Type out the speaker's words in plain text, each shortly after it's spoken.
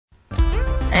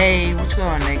Hey, what's going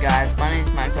on there guys? My name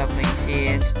is Minecraft Links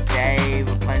here, and today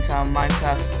we're playing some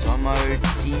Minecraft Story Mode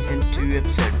Season 2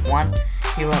 Episode 1,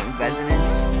 Hero in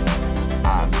Residence.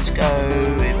 Let's go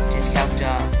with this character.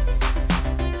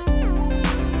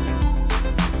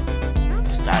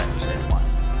 Start Episode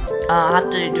 1. I have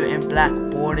to do it in black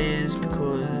borders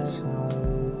because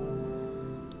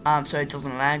so it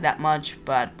doesn't lag that much,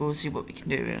 but we'll see what we can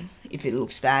do. If it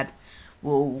looks bad,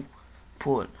 we'll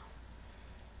put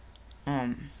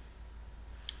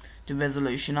the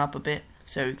resolution up a bit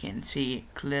so we can see it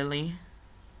clearly.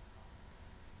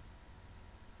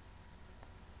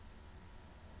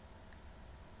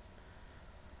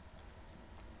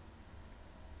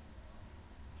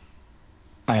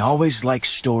 I always like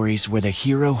stories where the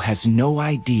hero has no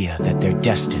idea that they're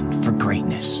destined for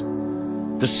greatness.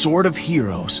 The sort of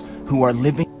heroes who are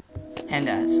living... And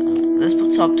guys, let's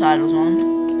put subtitles on.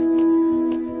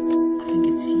 I think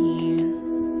it's here.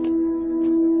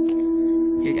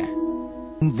 Here we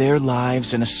go. Their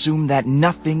lives and assume that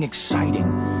nothing exciting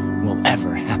will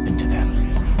ever happen to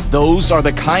them. Those are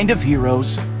the kind of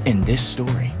heroes in this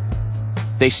story.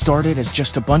 They started as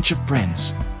just a bunch of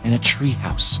friends in a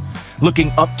treehouse,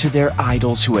 looking up to their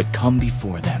idols who had come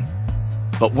before them.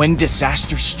 But when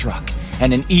disaster struck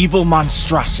and an evil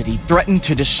monstrosity threatened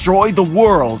to destroy the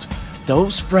world,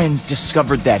 those friends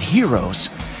discovered that heroes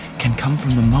can come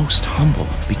from the most humble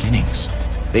of beginnings.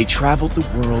 They traveled the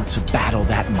world to battle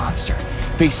that monster,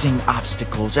 facing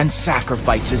obstacles and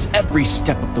sacrifices every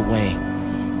step of the way.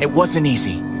 It wasn't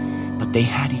easy, but they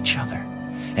had each other,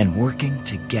 and working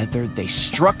together they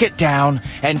struck it down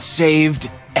and saved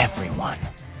everyone.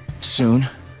 Soon,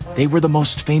 they were the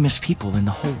most famous people in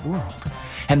the whole world,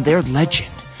 and their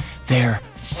legend, their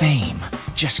fame,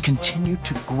 just continued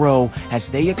to grow as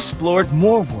they explored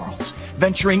more worlds,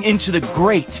 venturing into the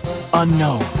great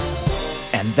unknown.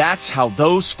 And that's how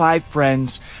those 5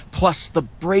 friends, plus the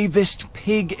bravest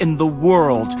pig in the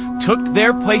world, took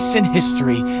their place in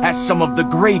history as some of the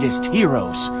greatest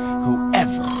heroes who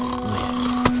ever lived.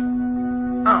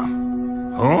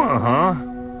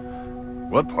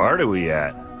 What part are we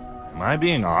at? Am I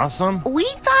being awesome? We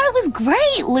thought it was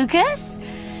great, Lucas.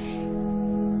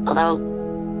 Although,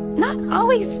 not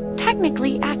always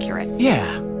technically accurate.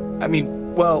 Yeah, I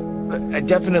mean, well, I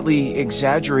definitely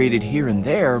exaggerated here and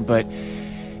there, but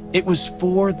it was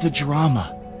for the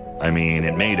drama. I mean,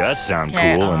 it made us sound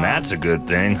Okay, cool, and that's a good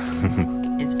thing.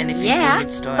 It's anything Yeah, for a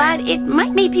good story. but it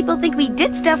might make people think we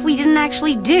did stuff we didn't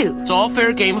actually do. It's all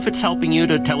fair game if it's helping you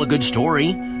to tell a good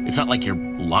story. It's not like you're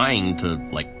lying to,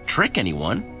 trick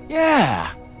anyone.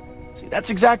 Yeah. See, that's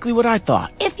exactly what I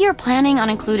thought. If you're planning on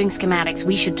including schematics,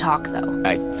 we should talk, though.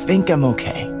 I think I'm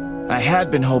okay. I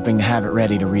had been hoping to have it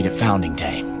ready to read at Founding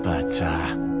Day, but,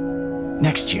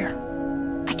 next year.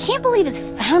 I can't believe it's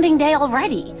Founding Day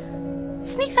already. It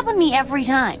sneaks up on me every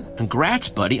time. Congrats,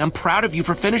 buddy. I'm proud of you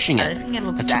for finishing I it. think it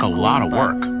looks That took a that cool, lot of but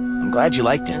work. I'm glad you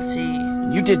liked it. Let's see.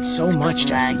 You did so much, doesn't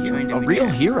Jesse. lag You're during the a real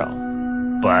video.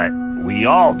 hero. But we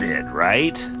all did,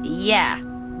 right? Yeah,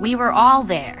 we were all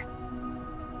there.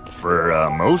 For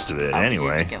most of it, I'll do it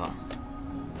anyway. together.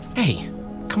 Hey,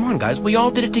 come on, guys. We all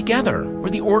did it together. We're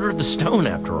the Order of the Stone,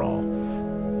 after all.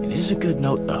 It is a good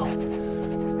note, though.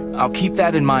 I'll keep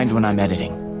that in mind when I'm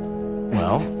editing.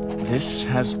 Well, this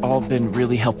has all been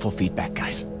really helpful feedback,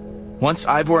 guys. Once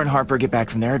Ivor and Harper get back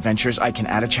from their adventures, I can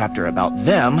add a chapter about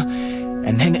them,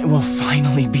 and then it will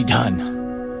finally be done.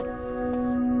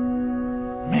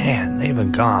 Man, they've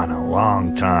been gone a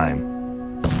long time.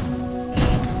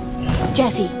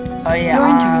 Jesse, Oh yeah, Your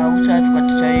intern. also I forgot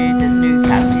to tell you the new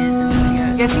characters in the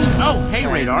video. Jesse? Oh, hey,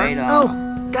 Radar.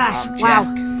 Oh, gosh, wow.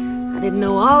 I didn't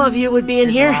know all of you would be in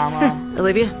There's here. Llama.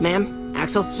 Olivia, ma'am,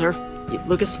 Axel, sir,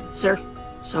 Lucas, sir.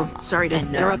 So sorry to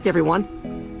interrupt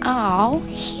everyone. oh,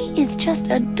 he is just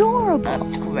adorable.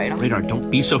 It's cool, right? Radar, don't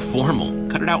be so formal.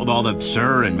 Cut it out with all the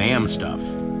sir and ma'am stuff.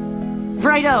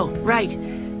 Righto, right.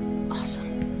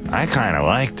 Awesome. I kind of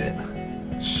liked it.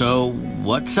 So,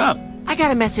 what's up? I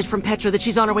got a message from Petra that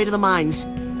she's on her way to the mines.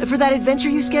 For that adventure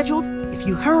you scheduled, if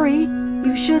you hurry,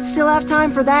 you should still have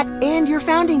time for that and your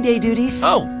Founding Day duties.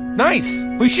 Oh, nice.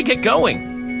 We should get going.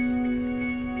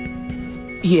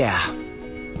 Yeah.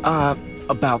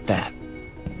 About that.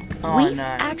 Oh, We've no,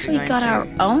 actually we're got going our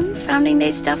to. own Founding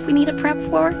Day stuff we need to prep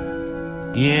for.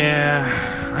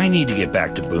 Yeah, I need to get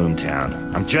back to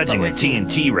Boomtown. I'm judging a But wait.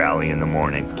 TNT rally in the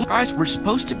morning. Guys, we're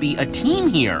supposed to be a team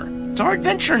here. It's our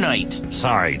adventure night.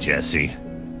 Sorry, Jesse.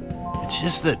 It's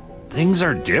just that things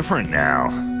are different now.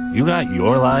 You got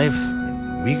your life,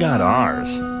 we got ours.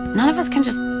 None of us can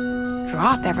just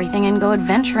drop everything and go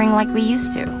adventuring like we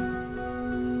used to.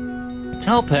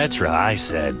 Tell Petra I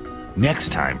said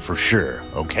next time for sure,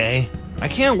 okay? I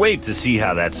can't wait to see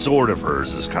how that sword of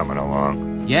hers is coming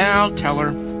along. Yeah, I'll tell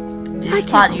her. This I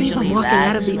part can't believe usually I'm walking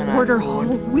out of lags the when I order record.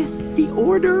 hall with the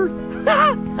order.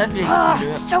 Hopefully it doesn't do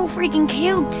it. So freaking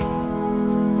cute.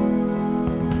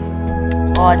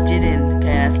 Oh, I didn't.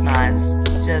 Okay, that's nice.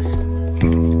 It's just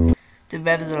the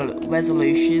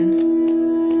resolution.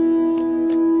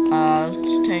 Let's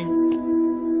just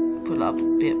put it up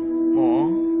a bit more.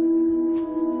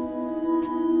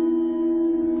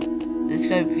 Let's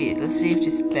go with it. Let's see if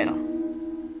this is better.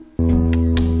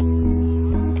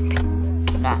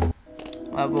 Nah.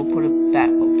 We'll put it back.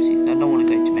 Oopsies, I don't want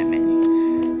to go to my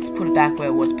menu. Let's put it back where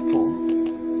it was before.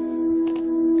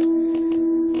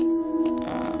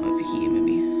 Over here,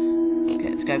 maybe. Okay,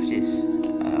 let's go with this.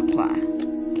 Apply.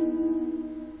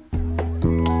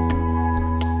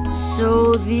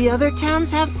 So the other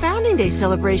towns have Founding Day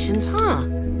celebrations, huh?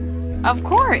 Of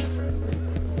course.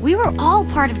 We were all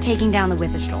part of taking down the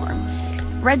Witherstorm.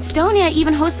 Redstonia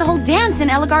even hosts a whole dance in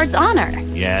Ellegaard's honor.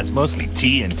 Yeah, it's mostly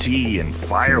TNT and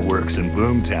fireworks in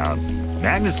Boomtown.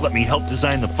 Magnus let me help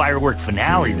design the firework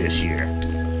finale this year.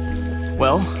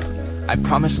 Well, I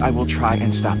promise I will try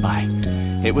and stop by.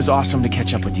 It was awesome to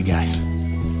catch up with you guys.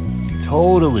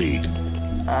 Totally.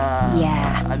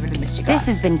 Yeah. I really missed you guys.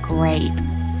 This has been great.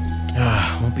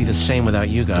 Won't be the same without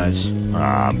you guys.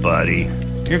 Ah, buddy.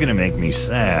 You're gonna make me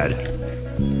sad.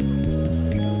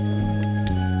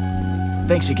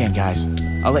 Thanks again, guys.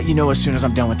 I'll let you know as soon as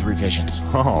I'm done with the revisions.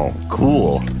 Oh,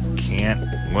 cool. Can't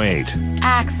wait.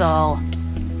 Axel.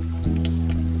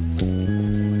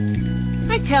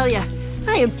 I tell ya,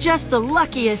 I am just the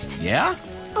luckiest. Yeah?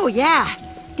 Oh yeah,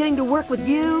 getting to work with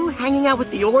you, hanging out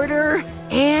with the Order,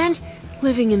 and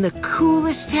living in the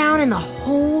coolest town in the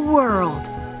whole world.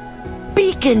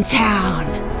 Beacon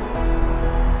Town!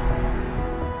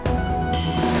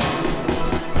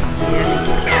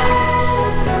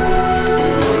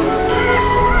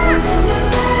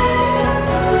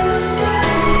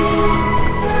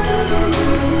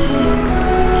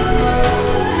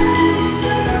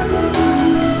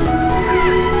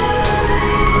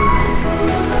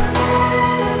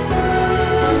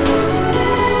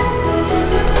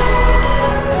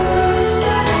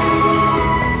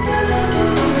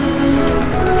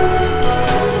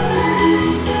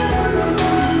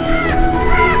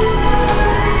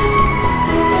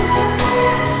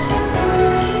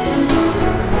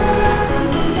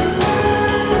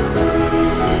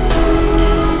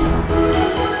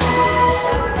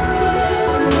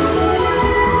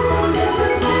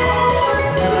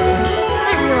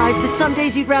 Some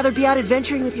days you'd rather be out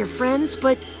adventuring with your friends,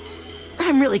 but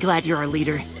I'm really glad you're our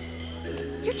leader.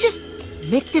 You just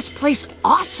make this place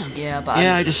awesome. Yeah, but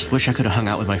Yeah, I just wish I could have hung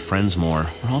out with my friends more.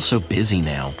 We're all so busy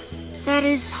now. That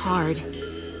is hard.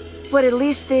 But at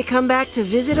least they come back to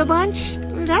visit a bunch?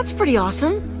 That's pretty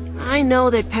awesome. I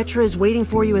know that Petra is waiting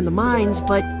for you in the mines,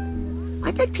 but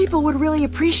I bet people would really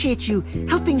appreciate you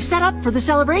helping set up for the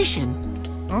celebration.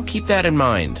 I'll keep that in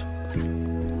mind.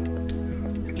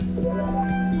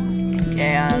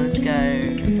 Okay, let's go.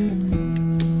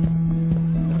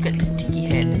 Look at this tiki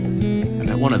head. I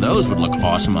bet one of those would look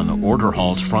awesome on the Order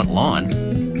Hall's front lawn.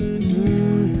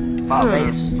 But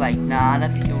it's just like, nah, I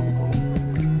don't think it will look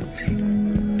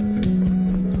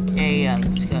cool. Okay,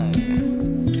 let's go.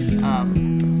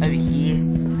 Over here.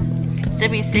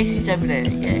 Stevie and Stacy's over there.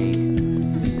 Yay.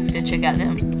 Let's go check out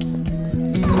them.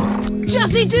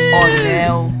 Jesse, dude! Oh,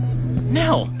 no.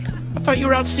 Nell, I thought you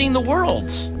were out seeing the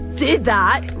worlds. Did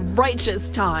that? Righteous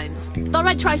times. Thought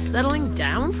I'd try settling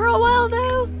down for a while,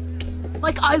 though.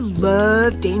 Like, I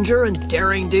love danger and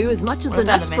daring do as much as What the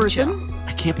about next adventure? person.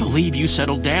 I can't believe you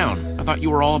settled down. I thought you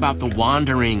were all about the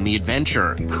wandering, the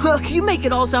adventure. You make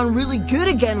it all sound really good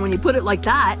again when you put it like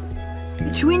that.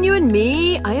 Between you and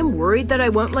me, I am worried that I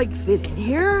won't, fit in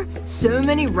here. So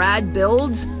many rad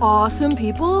builds, awesome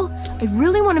people. I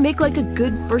really want to make, a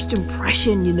good first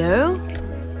impression, you know?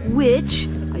 Which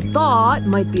I thought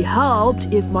might be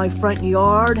helped if my front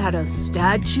yard had a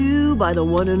statue by the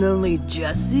one and only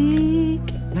Jesse.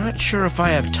 Not sure if I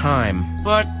have time,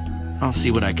 but I'll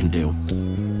see what I can do.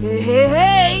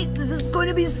 Hey, this is going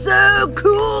to be so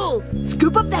cool!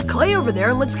 Scoop up that clay over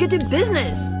there and let's get to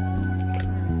business.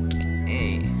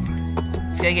 Hey.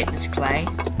 Let's go get this clay.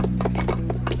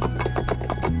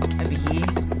 Over here.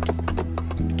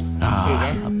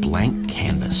 A blank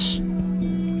canvas.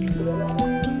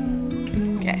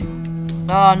 Okay.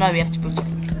 Oh no, we have to put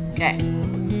something. Okay.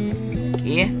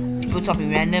 Here. Put something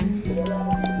random.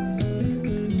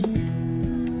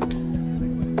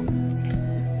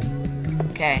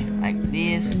 Okay, like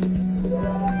this.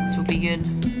 This will be good.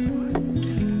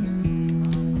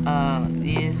 Like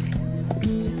this.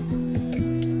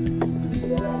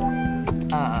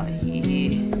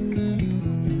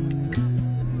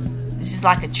 is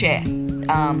like a chair.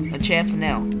 A chair for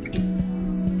Nell.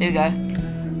 Here we go.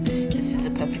 This is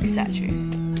a perfect statue.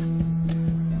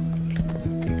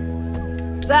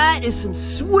 That is some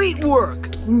sweet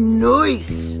work.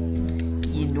 Nice.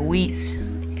 Nice.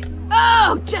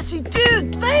 Oh, Jesse,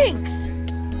 dude, thanks.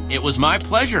 It was my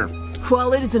pleasure.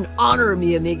 Well, it is an honor,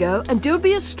 mi amigo. And don't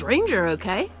be a stranger,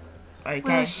 okay? Okay.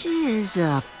 Well, she is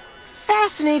a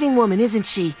fascinating woman, isn't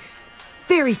she?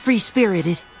 Very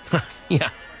free-spirited. Yeah,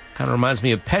 kind of reminds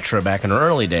me of Petra back in her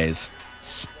early days.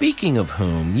 Speaking of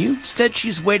whom, you said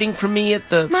she's waiting for me at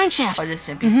the... Mineshaft. Oh, just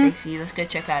Stampy and Stacy. Let's go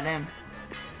check out them.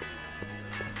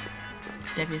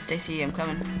 Stampy and Stacy, I'm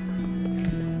coming.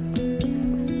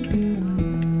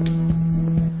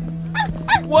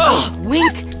 Whoa!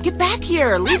 Wink, get back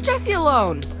here. Leave Jesse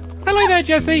alone. Hello there,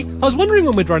 Jesse. I was wondering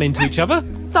when we'd run into each other.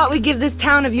 Thought we'd give this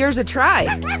town of yours a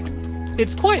try.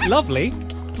 It's quite lovely.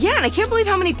 Yeah, and I can't believe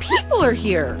how many people are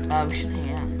here. We should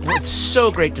hang out. Well, it's so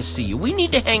great to see you. We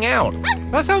need to hang out.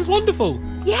 That sounds wonderful.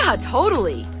 Yeah,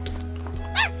 totally.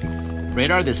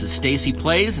 Radar, this is Stacy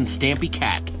Plays and Stampy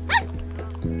Cat.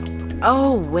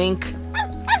 Oh, Wink.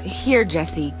 Here,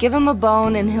 Jesse, give him a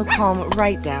bone and he'll calm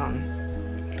right down.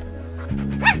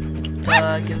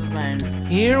 Give him a bone.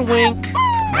 Here, Wink.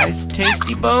 Nice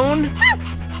tasty bone.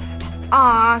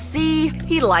 Aw, see?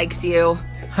 He likes you.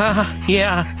 Haha,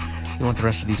 yeah. You want the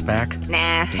rest of these back?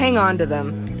 Nah, hang on to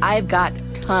them. I've got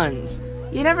tons.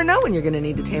 You never know when you're gonna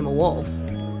need to tame a wolf.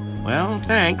 Well,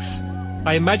 thanks.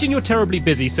 I imagine you're terribly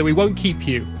busy, so we won't keep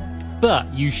you.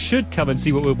 But you should come and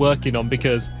see what we're working on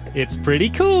because it's pretty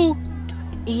cool.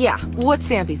 Yeah, what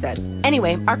Stampy said.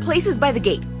 Anyway, our place is by the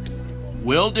gate.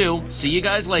 Will do. See you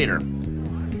guys later.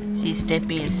 See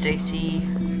Stampy and Stacy.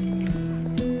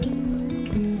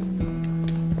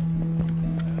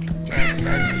 Let's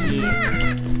go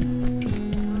here.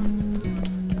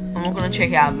 I'm not gonna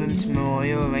check out Ruben's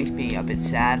memorial. It makes me a bit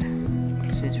sad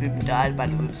since Ruben died by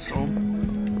the river storm.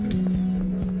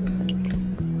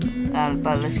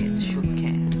 But let's get the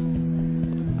sugarcane.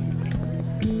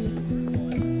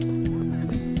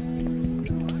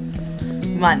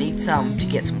 We might need some to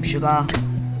get some sugar.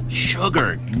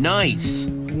 Sugar, nice.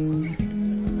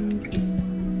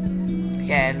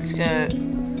 Okay, let's go.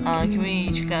 Can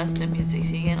we check out Stampy and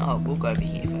Stacy again? Oh, we'll go over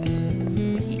here first.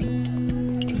 Here.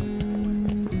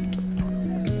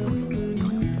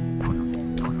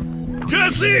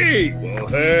 Jesse! Well,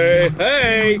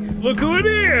 hey, look who it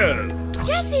is!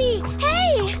 Jesse,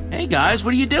 hey! Hey guys,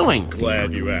 what are you doing?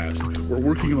 Glad you asked. We're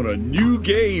working on a new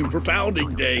game for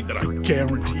Founding Day that I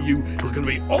guarantee you is going to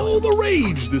be all the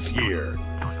rage this year.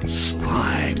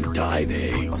 Slime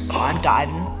diving. Slime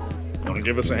diving. Want to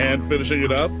give us a hand finishing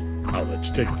it up? I'll let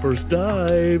you take the first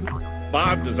dive.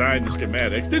 Bob designed the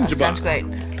schematics, didn't you, Bob? Sounds great.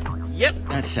 Yep.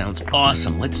 That sounds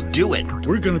awesome. Let's do it.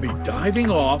 We're going to be diving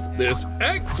off this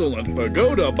excellent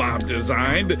pagoda Bob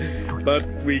designed, but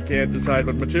we can't decide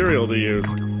what material to use.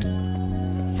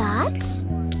 Thoughts?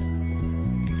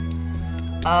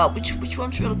 Which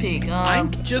one should I pick? I'm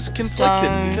just conflicted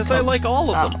stone, because I like all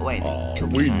of them. Wait. Oh,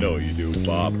 we know you do,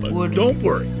 Bob, but Wood. don't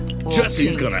worry. Or Jesse's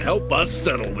pink. going to help us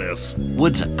settle this.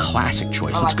 Wood's a classic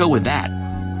choice. I Let's like go with that.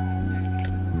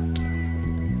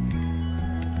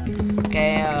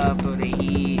 Okay, put it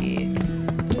here.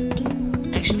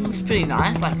 Actually, looks pretty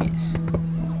nice like this.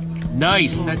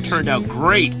 Nice. That turned out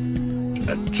great.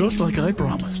 And just like I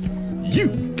promised, you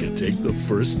can take the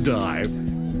first dive.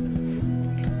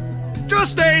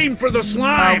 Just aim for the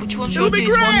slime. Which one It'll should I be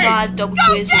do? Swan great. dive, double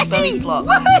twist, or belly flop?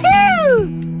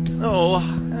 Woohoo! Oh,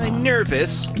 I'm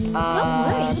nervous. Don't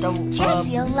worry,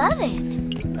 Jesse'll love it.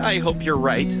 I hope you're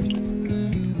right.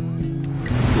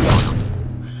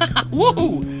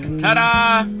 Woo!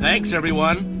 Ta-da! Thanks,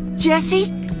 everyone. Jesse,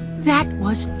 that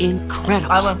was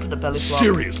incredible. I went for the belly flop.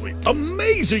 Seriously,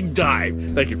 amazing dive.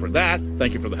 Thank you for that.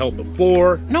 Thank you for the help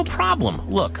before. No problem.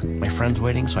 Look, my friend's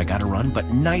waiting, so I gotta run, but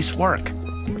nice work.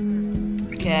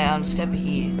 Okay, I'm just over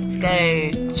here. Let's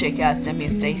go check out Stampy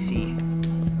and Stacy.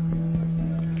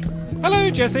 Hello,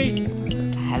 Jesse.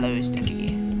 Hello,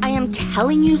 Stampy. I am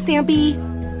telling you, Stampy,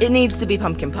 it needs to be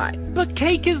pumpkin pie. The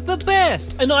cake is the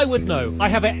best, and I would know. I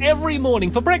have it every morning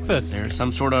for breakfast. There's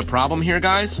some sort of problem here,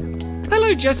 guys?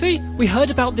 Hello, Jesse. We heard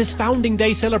about this Founding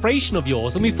Day celebration of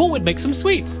yours, and we thought we'd make some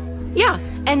sweets. Yeah,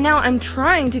 and now I'm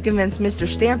trying to convince Mr.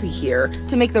 Stampy here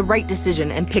to make the right decision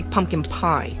and pick pumpkin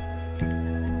pie.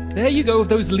 There you go with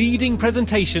those leading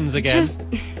presentations again. Just,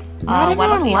 not why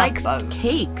don't everyone we have likes both?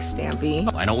 cake,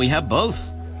 Stampy. Why don't we have both?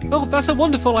 Well, that's a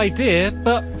wonderful idea,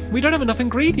 but we don't have enough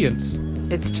ingredients.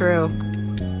 It's true.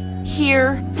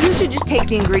 Here, you should just take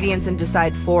the ingredients and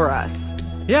decide for us.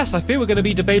 Yes, I fear we're going to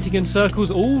be debating in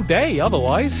circles all day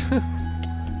otherwise.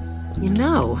 You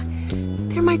know,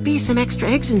 there might be some extra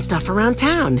eggs and stuff around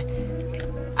town.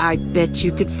 I bet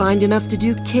you could find enough to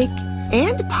do cake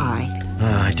and pie.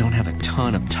 I don't have a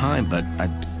ton of time, but I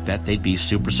bet they'd be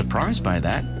super surprised by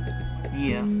that.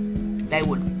 Yeah, they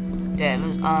would. Yeah,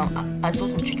 I saw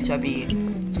some chickens over here.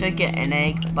 Let's go get an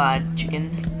egg, bud,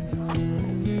 chicken.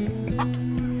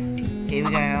 Here we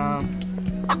go,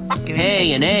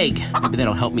 Hey, an egg! Maybe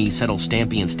that'll help me settle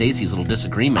Stampy and Stacy's little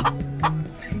disagreement.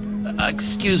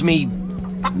 Excuse me,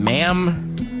 ma'am?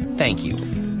 Thank you.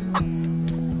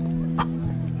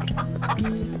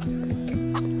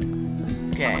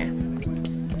 Okay.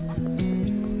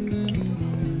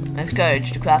 Let's go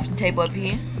to the crafting table over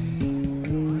here.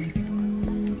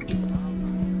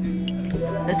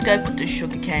 Let's go put the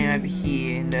sugar cane over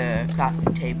here in the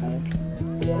crafting table.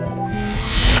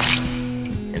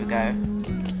 There we go.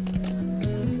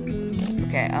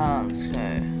 Okay, let's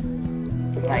go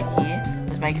like here.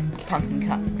 Let's make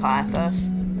pumpkin pie first.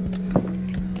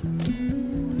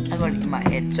 I got it in my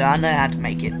head, so I know how to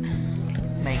make it.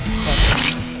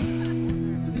 Perfect.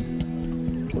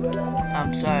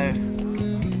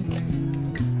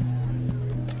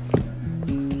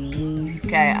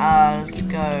 Okay, let's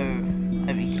go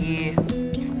over here.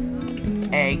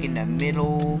 Egg in the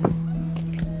middle.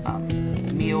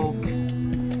 Milk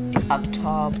up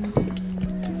top.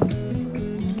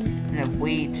 And then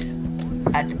wheat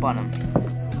at the bottom.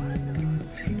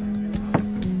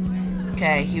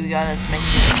 Okay, here we go, let's make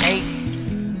this cake.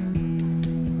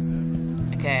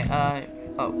 Okay,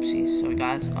 oopsies, sorry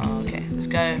guys. Okay, let's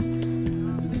go.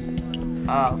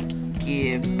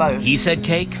 Give both. He said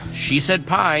cake, she said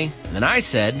pie, and then I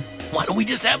said, why don't we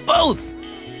just have both?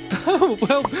 Oh,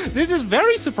 well, this is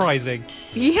very surprising.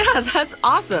 Yeah, that's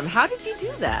awesome. How did you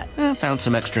do that? Found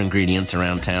some extra ingredients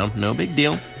around town. No big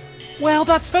deal. Well,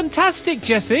 that's fantastic,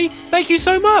 Jessie. Thank you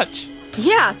so much.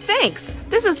 Yeah, thanks.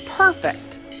 This is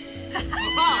perfect.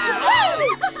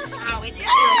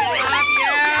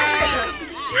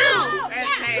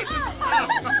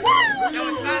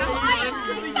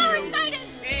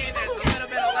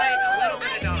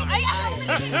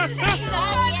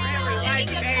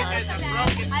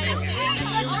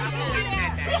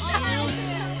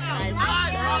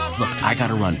 Look, I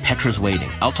gotta run. Petra's waiting.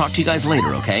 I'll talk to you guys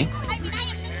later, okay?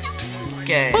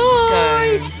 Okay, let's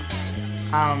go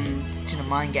to the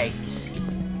mine gates.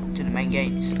 To the main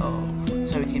gates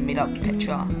so we can meet up with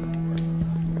Petra.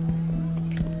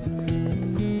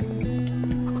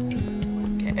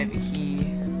 Okay, over here.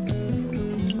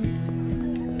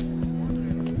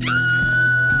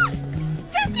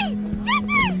 Jessie!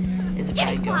 Jessie! There's a Get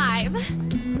fire girl. alive!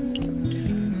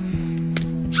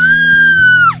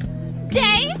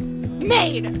 Day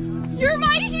made! You're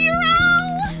my hero!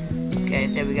 Okay,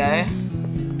 there we go.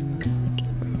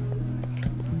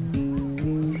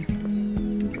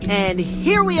 And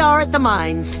here we are at the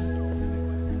mines.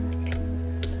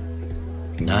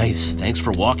 Nice. Thanks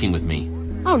for walking with me.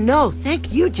 Oh no,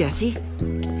 thank you, Jessie.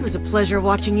 It was a pleasure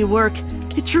watching you work.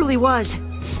 It truly was.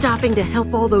 Stopping to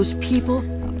help all those people,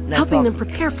 helping them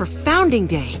prepare for Founding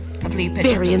Day. Hopefully Petra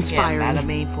Very doesn't get mad at inspiring.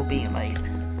 me for being late.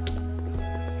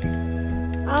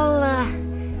 I'll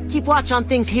keep watch on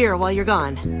things here while you're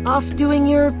gone. Off doing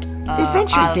your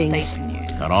adventure I'll things. faith in you.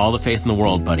 Got all the faith in the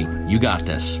world, buddy. You got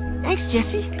this. Thanks,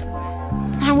 Jessie.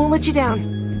 I won't let you down.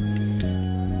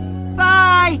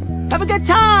 Bye! Have a good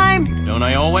time! Don't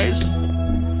I always?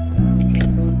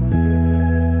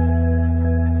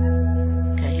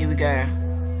 Okay, here we go.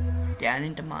 Down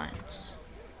into mines.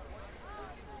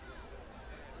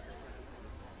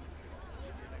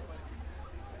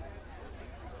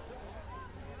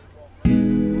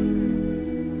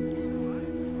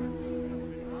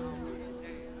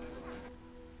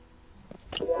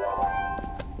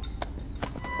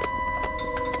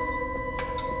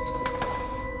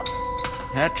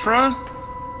 Petra?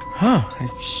 Huh, I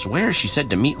swear she said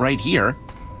to meet right here.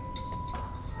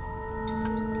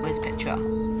 Where's Petra?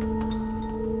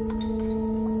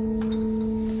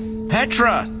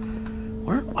 Petra!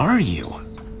 Where are you?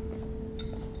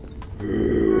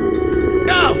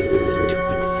 Oh,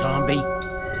 stupid zombie.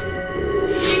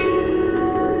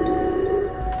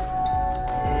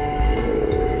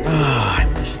 Ah, I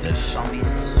miss this.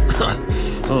 Zombies.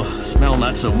 Oh, smell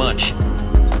not so much.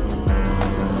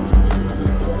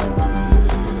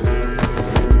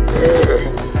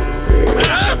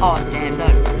 Oh, damn, no.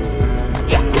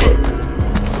 Can't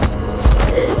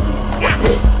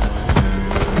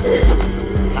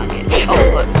get it. Oh,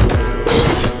 look.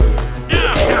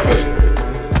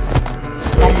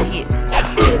 One more hit.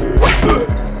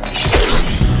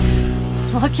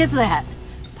 Look at that.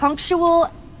 Punctual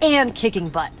and kicking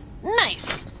butt.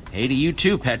 Nice. Hey to you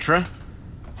too, Petra.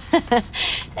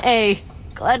 Hey,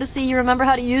 Glad to see you remember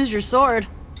how to use your sword.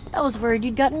 I was worried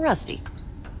you'd gotten rusty.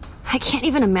 I can't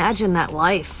even imagine that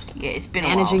life. Yeah, it's been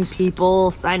managing a while.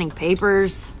 people, signing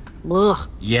papers. Ugh.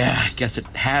 Yeah, I guess it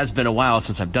has been a while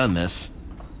since I've done this.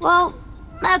 Well,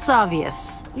 that's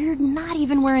obvious. You're not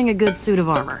even wearing a good suit of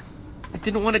armor. I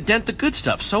didn't want to dent the good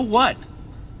stuff, so what?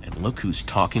 And look who's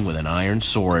talking with an iron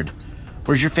sword.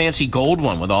 Where's your fancy gold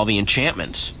one with all the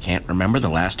enchantments? Can't remember the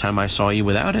last time I saw you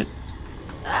without it.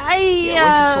 Yeah,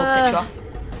 where's the sword picture?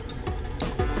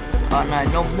 Oh no,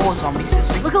 no more zombies,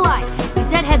 Sissy. Look alive. These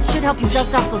deadheads should help you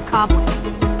dust off those cobwebs.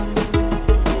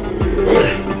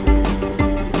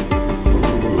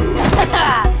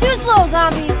 Too slow,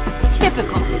 zombies.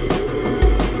 Typical.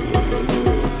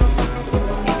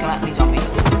 Okay, come at me, zombie.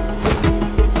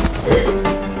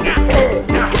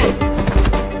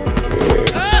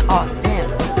 Oh, damn.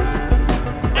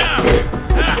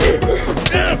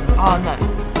 Oh no.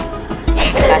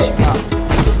 Dash me up.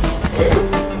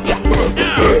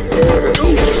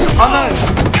 Oh no!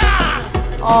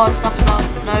 Oh, stuff him up.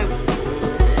 No.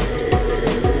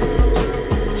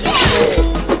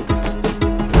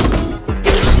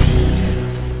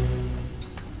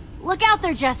 Look out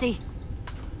there, Jesse.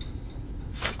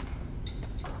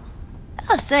 I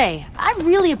gotta say, I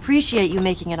really appreciate you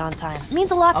making it on time. It means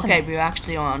a lot to me. Okay, we're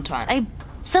actually on time. I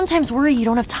sometimes worry you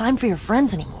don't have time for your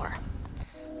friends anymore.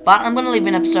 But I'm gonna leave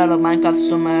an episode of Minecraft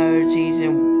Storm Mode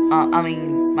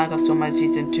Minecraft Storm Mode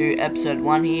Season 2, Episode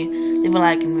 1 here. Leave a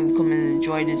like and leave a comment and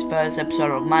enjoy this first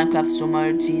episode of Minecraft Storm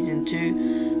Mode Season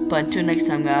 2. But until next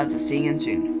time, guys, I'll see you again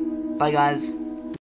soon. Bye, guys.